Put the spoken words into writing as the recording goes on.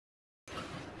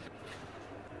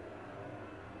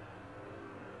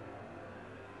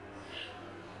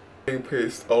Getting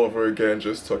pissed all over again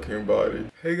just talking about it.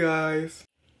 Hey guys,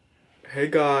 hey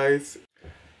guys,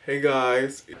 hey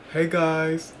guys, hey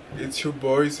guys, it's your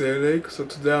boy Zélig. So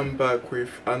today I'm back with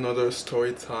another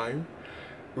story time,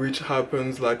 which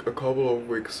happens like a couple of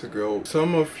weeks ago.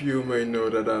 Some of you may know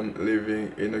that I'm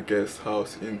living in a guest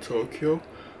house in Tokyo,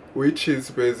 which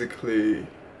is basically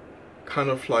kind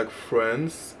of like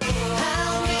friends.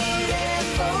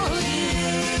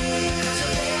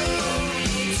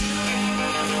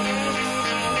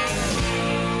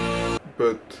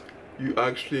 But you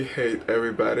actually hate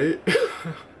everybody.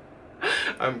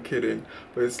 I'm kidding,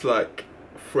 but it's like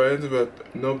friends,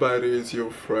 but nobody is your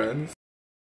friends.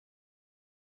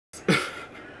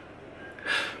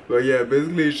 But yeah,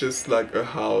 basically it's just like a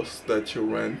house that you're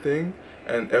renting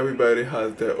and everybody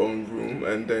has their own room,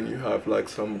 and then you have like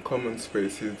some common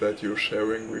spaces that you're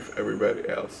sharing with everybody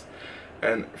else.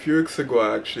 And a few weeks ago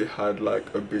I actually had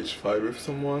like a bitch fight with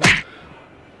someone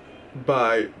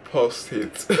by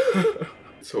post-its.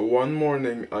 So one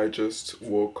morning I just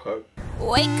woke up.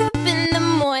 Wake up in the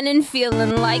morning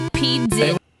feeling like P.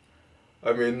 Diddy.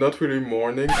 I mean, not really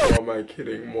morning, or am I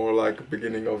kidding? More like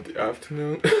beginning of the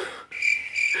afternoon.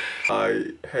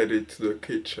 I headed to the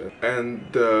kitchen, and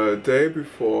the day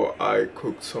before I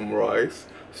cooked some rice,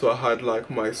 so I had like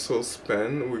my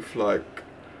saucepan with like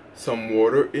some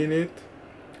water in it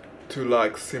to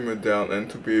like simmer down and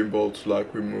to be able to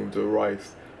like remove the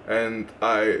rice. And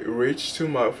I reached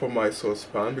to for my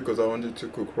saucepan because I wanted to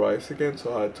cook rice again,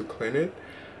 so I had to clean it.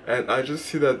 And I just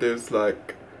see that there's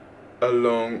like a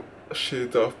long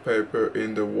sheet of paper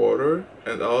in the water,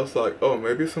 and I was like, oh,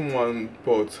 maybe someone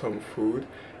bought some food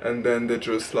and then they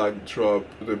just like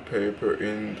dropped the paper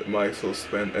in my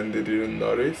saucepan and they didn't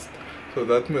notice, so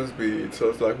that must be it. So I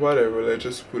was like, whatever, let's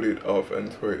just put it off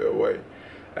and throw it away.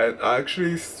 And I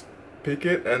actually pick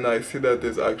it and I see that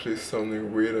there's actually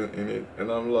something written in it,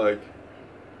 and I'm like,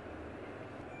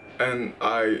 and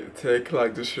I take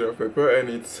like the sheet of paper and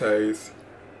it says,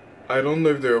 I don't know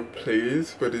if they're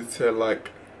please, but it said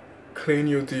like, clean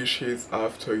your dishes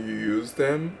after you use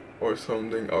them or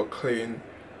something, or clean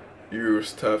your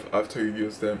stuff after you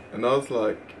use them. And I was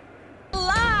like,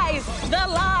 Lies! The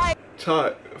lie!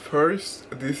 Child,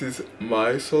 first, this is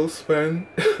my saucepan.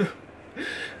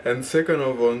 And second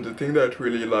of all, the thing that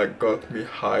really like got me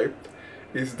hyped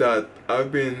is that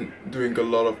I've been doing a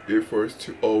lot of efforts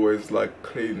to always like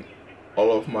clean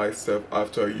all of my stuff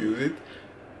after I use it.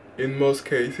 In most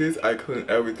cases, I clean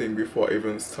everything before I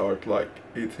even start like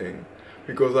eating,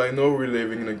 because I know we're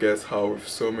living in a guest house with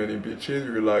so many bitches.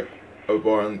 We're like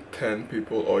around 10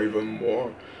 people or even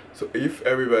more. So if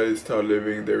everybody start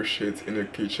leaving their shit in the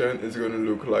kitchen, it's gonna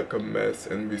look like a mess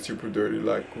and be super dirty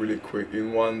like really quick.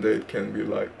 In one day it can be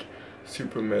like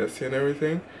super messy and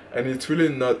everything, and it's really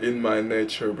not in my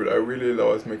nature, but I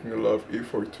was making a lot of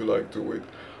effort to like do it.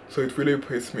 So it really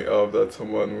pissed me off that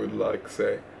someone would like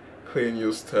say, clean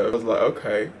your stuff. I was like,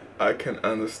 okay, I can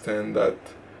understand that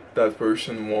that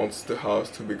person wants the house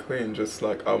to be clean, just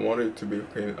like I want it to be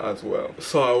clean as well.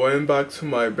 So I went back to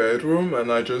my bedroom and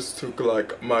I just took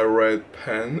like my red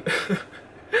pen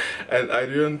and I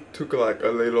didn't took like a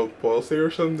little post-it or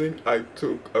something. I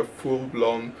took a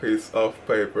full-blown piece of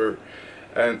paper,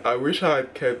 and I wish I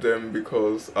had kept them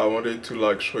because I wanted to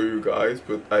like show you guys,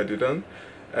 but I didn't.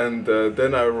 And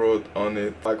then I wrote on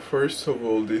it like, first of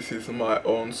all, this is my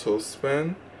own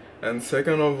saucepan, and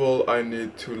second of all, I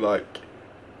need to like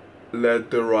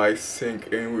let the rice sink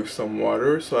in with some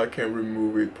water so I can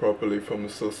remove it properly from the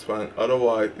saucepan.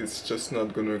 Otherwise it's just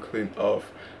not gonna clean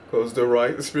off, because the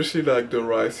rice, especially like the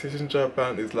rice in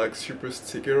Japan, is like super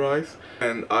sticky rice.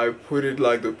 And I put it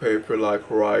like the paper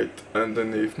like right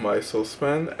underneath my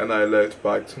saucepan, and I left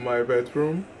back to my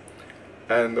bedroom.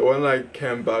 And when I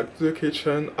came back to the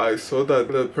kitchen, I saw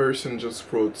that the person just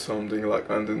wrote something like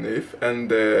underneath, and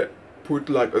they put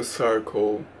like a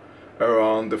circle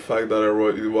around the fact that I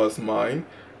wrote it was mine,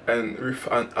 and with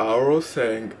an arrow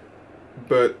saying,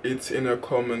 but it's in a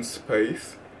common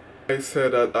space. I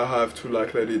said that I have to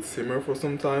like let it simmer for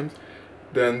some time.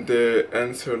 Then they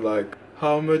answer like,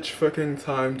 how much fucking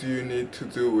time do you need to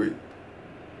do it?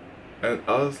 And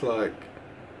I was like,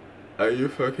 are you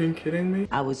fucking kidding me?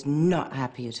 I was not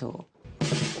happy at all.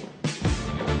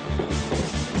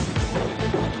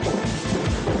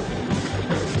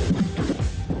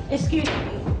 Excuse me.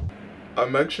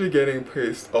 I'm actually getting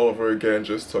pissed all over again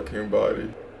just talking about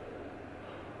it.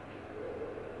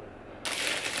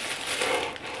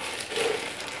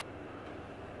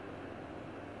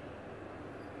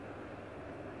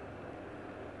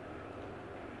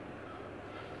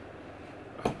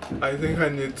 I think I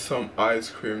need some ice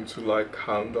cream to like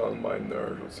calm down my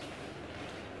nerves.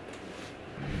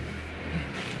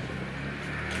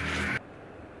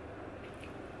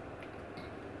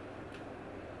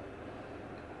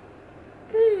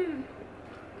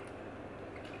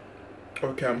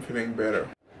 okay, I'm feeling better.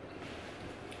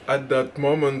 At that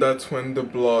moment, that's when the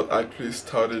blood actually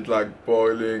started like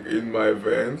boiling in my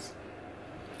veins.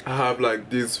 I have like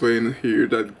this vein here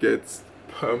that gets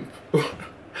pumped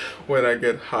when I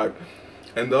get hyped.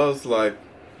 And I was like,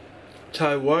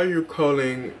 child, why are you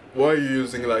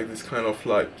using like this kind of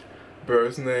like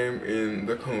bird's name in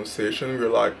the conversation? We're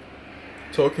like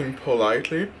talking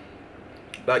politely.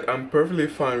 Like, I'm perfectly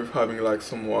fine with having like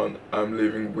someone I'm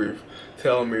living with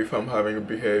tell me if I'm having a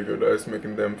behavior that is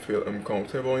making them feel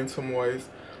uncomfortable in some ways,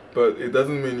 but it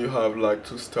doesn't mean you have like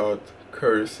to start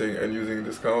cursing and using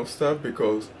this kind of stuff,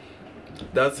 because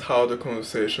that's how the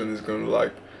conversation is gonna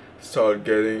like start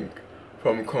getting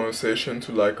from a conversation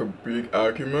to like a big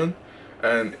argument.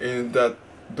 And in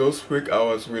those weeks I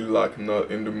was really like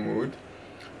not in the mood,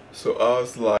 so I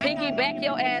was like, Pinky, back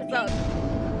your ass up.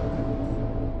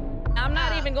 I'm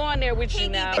not even going there with you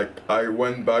now. like, I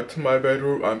went back to my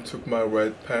bedroom and took my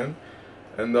red pen,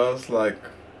 and I was like,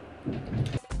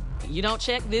 You don't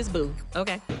check this, boo.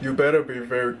 Okay. you better be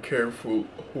very careful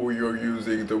who you're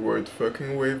using the word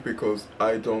fucking with, because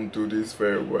I don't do this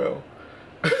very well.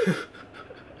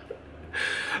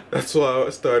 That's why I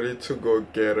started to go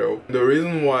ghetto. The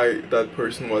reason why that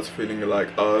person was feeling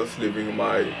like I was leaving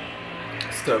my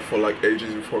stuff for like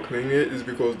ages before cleaning it is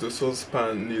because the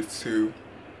saucepan needs to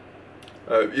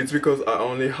it's because I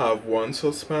only have one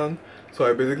saucepan, so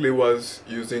I basically was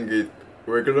using it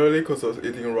regularly because I was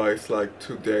eating rice like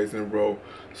 2 days in a row.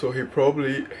 So he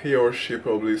or she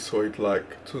probably saw it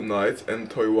like 2 nights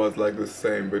and thought it was like the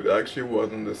same, but it actually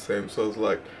wasn't the same. So I was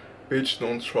like, bitch,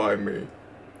 don't try me.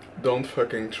 Don't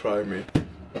fucking try me.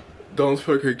 Don't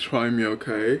fucking try me,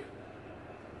 okay?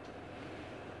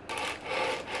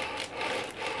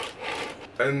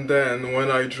 And then when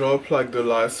I dropped like the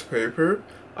last paper,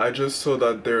 I just saw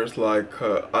that there's like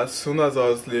as soon as I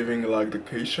was leaving like the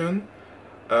kitchen,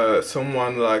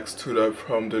 someone like stood up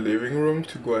from the living room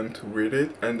to go and to read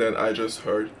it, and then I just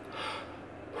heard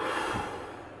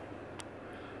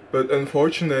but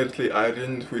unfortunately I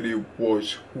didn't really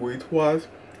watch who it was.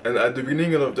 And at the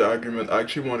beginning of the argument, I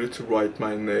actually wanted to write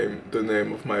my name, the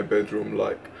name of my bedroom,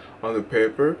 like on the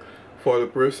paper, for the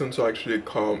person to actually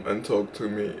come and talk to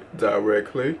me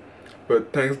directly.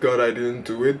 But thanks God I didn't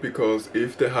do it, because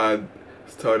if they had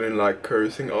started like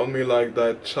cursing on me like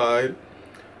that, child,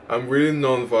 I'm really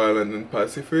non-violent and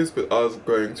pacifist, but I was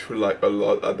going through like a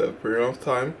lot at that period of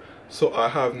time, so I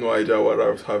have no idea what I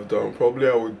would have done. Probably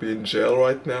I would be in jail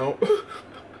right now.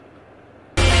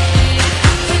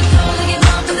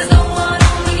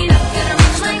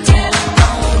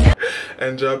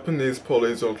 And Japanese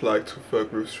police don't like to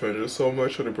fuck with strangers so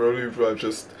much, so they probably would have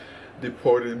just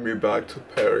deported me back to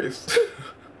Paris.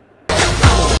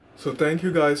 So thank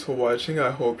you guys for watching. I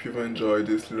hope you've enjoyed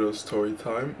this little story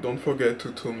time. Don't forget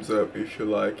to thumbs up if you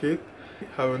like it.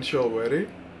 Haven't you already?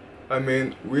 I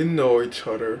mean, we know each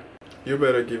other. You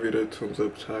better give it a thumbs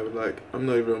up, child. Like, I'm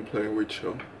not even playing with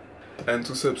you. And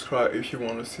to subscribe if you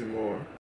want to see more.